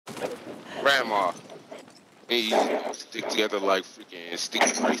Grandma. And you stick together like freaking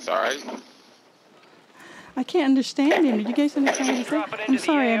sticky rice, alright? I can't understand him. Did you guys understand what he said? I'm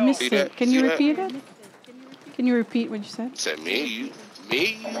sorry, I missed it. Can you repeat it? Can you repeat what you said? Said me and you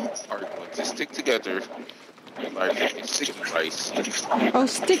are going to stick together like freaking sticky rice. Oh,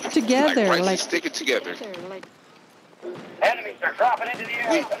 stick together. Like rice Like and stick it together. Enemies are dropping into the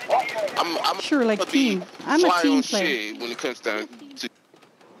area. I'm sure, like team. I'm a team player. shit when it comes down to.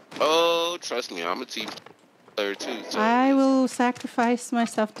 Oh, trust me, I'm a team player too. So. I will sacrifice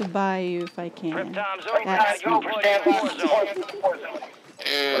myself to buy you if I can. That's me.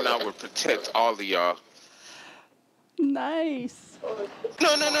 And I will protect all of y'all. Nice.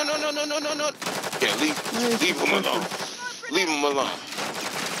 No. Yeah, leave him alone. Leave him alone.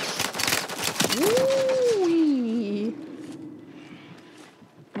 Woo-wee.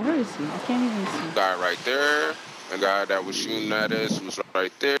 Where is he? I can't even see. Guy right there. The guy that was shooting at us was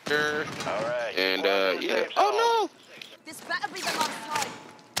right there. All right. And yeah. Oh no. This better be the last time.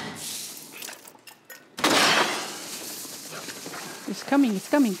 It's coming. It's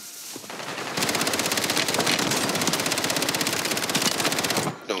coming.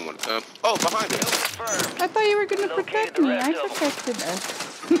 Don't want to come. Oh, behind us. I thought you were going to protect me. I protected us.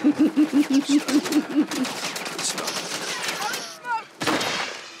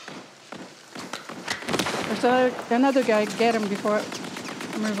 There's another guy. Get him before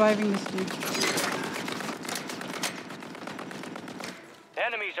I'm reviving this dude.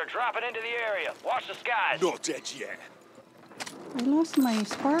 Enemies are dropping into the area. Watch the skies. Not dead yet. I lost my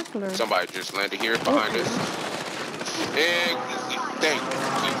sparkler. Somebody just landed here behind us. And thank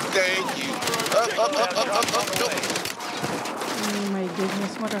you. Up. Oh my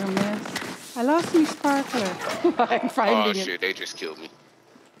goodness, what a mess. I lost my sparkler. I'm finding it. Oh shit, they just killed me.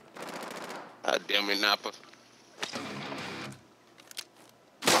 God damn it, Napa.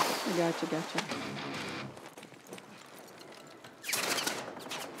 I gotcha.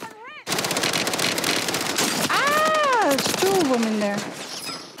 Ah, there's two of them in there.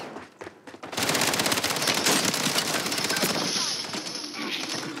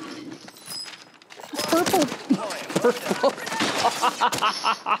 Purple.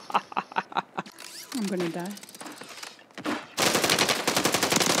 I'm gonna die.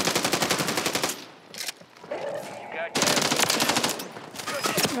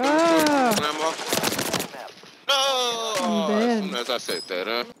 Ah. No! I'm dead. As soon as I said that,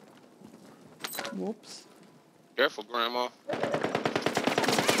 huh? Whoops. Careful, Grandma.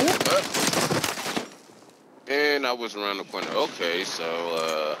 And I was around the corner. Okay, so,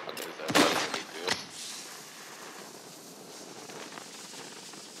 I guess that's not a big deal.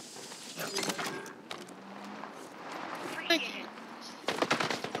 Thank you.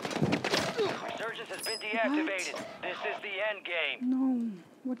 Resurgence has been deactivated. This is the end game. No.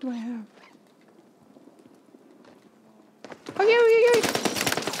 What do I have? Oh, yeah.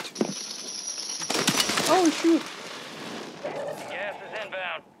 Oh, shoot. Gas is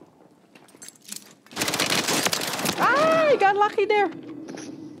inbound. Ah, I got lucky there.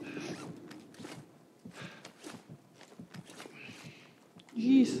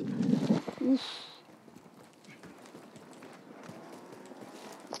 Jeez. Oof.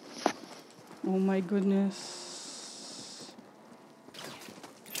 Oh my goodness.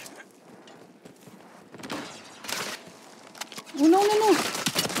 Oh no.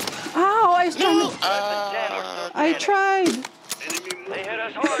 Ow, I was trying to... I tried.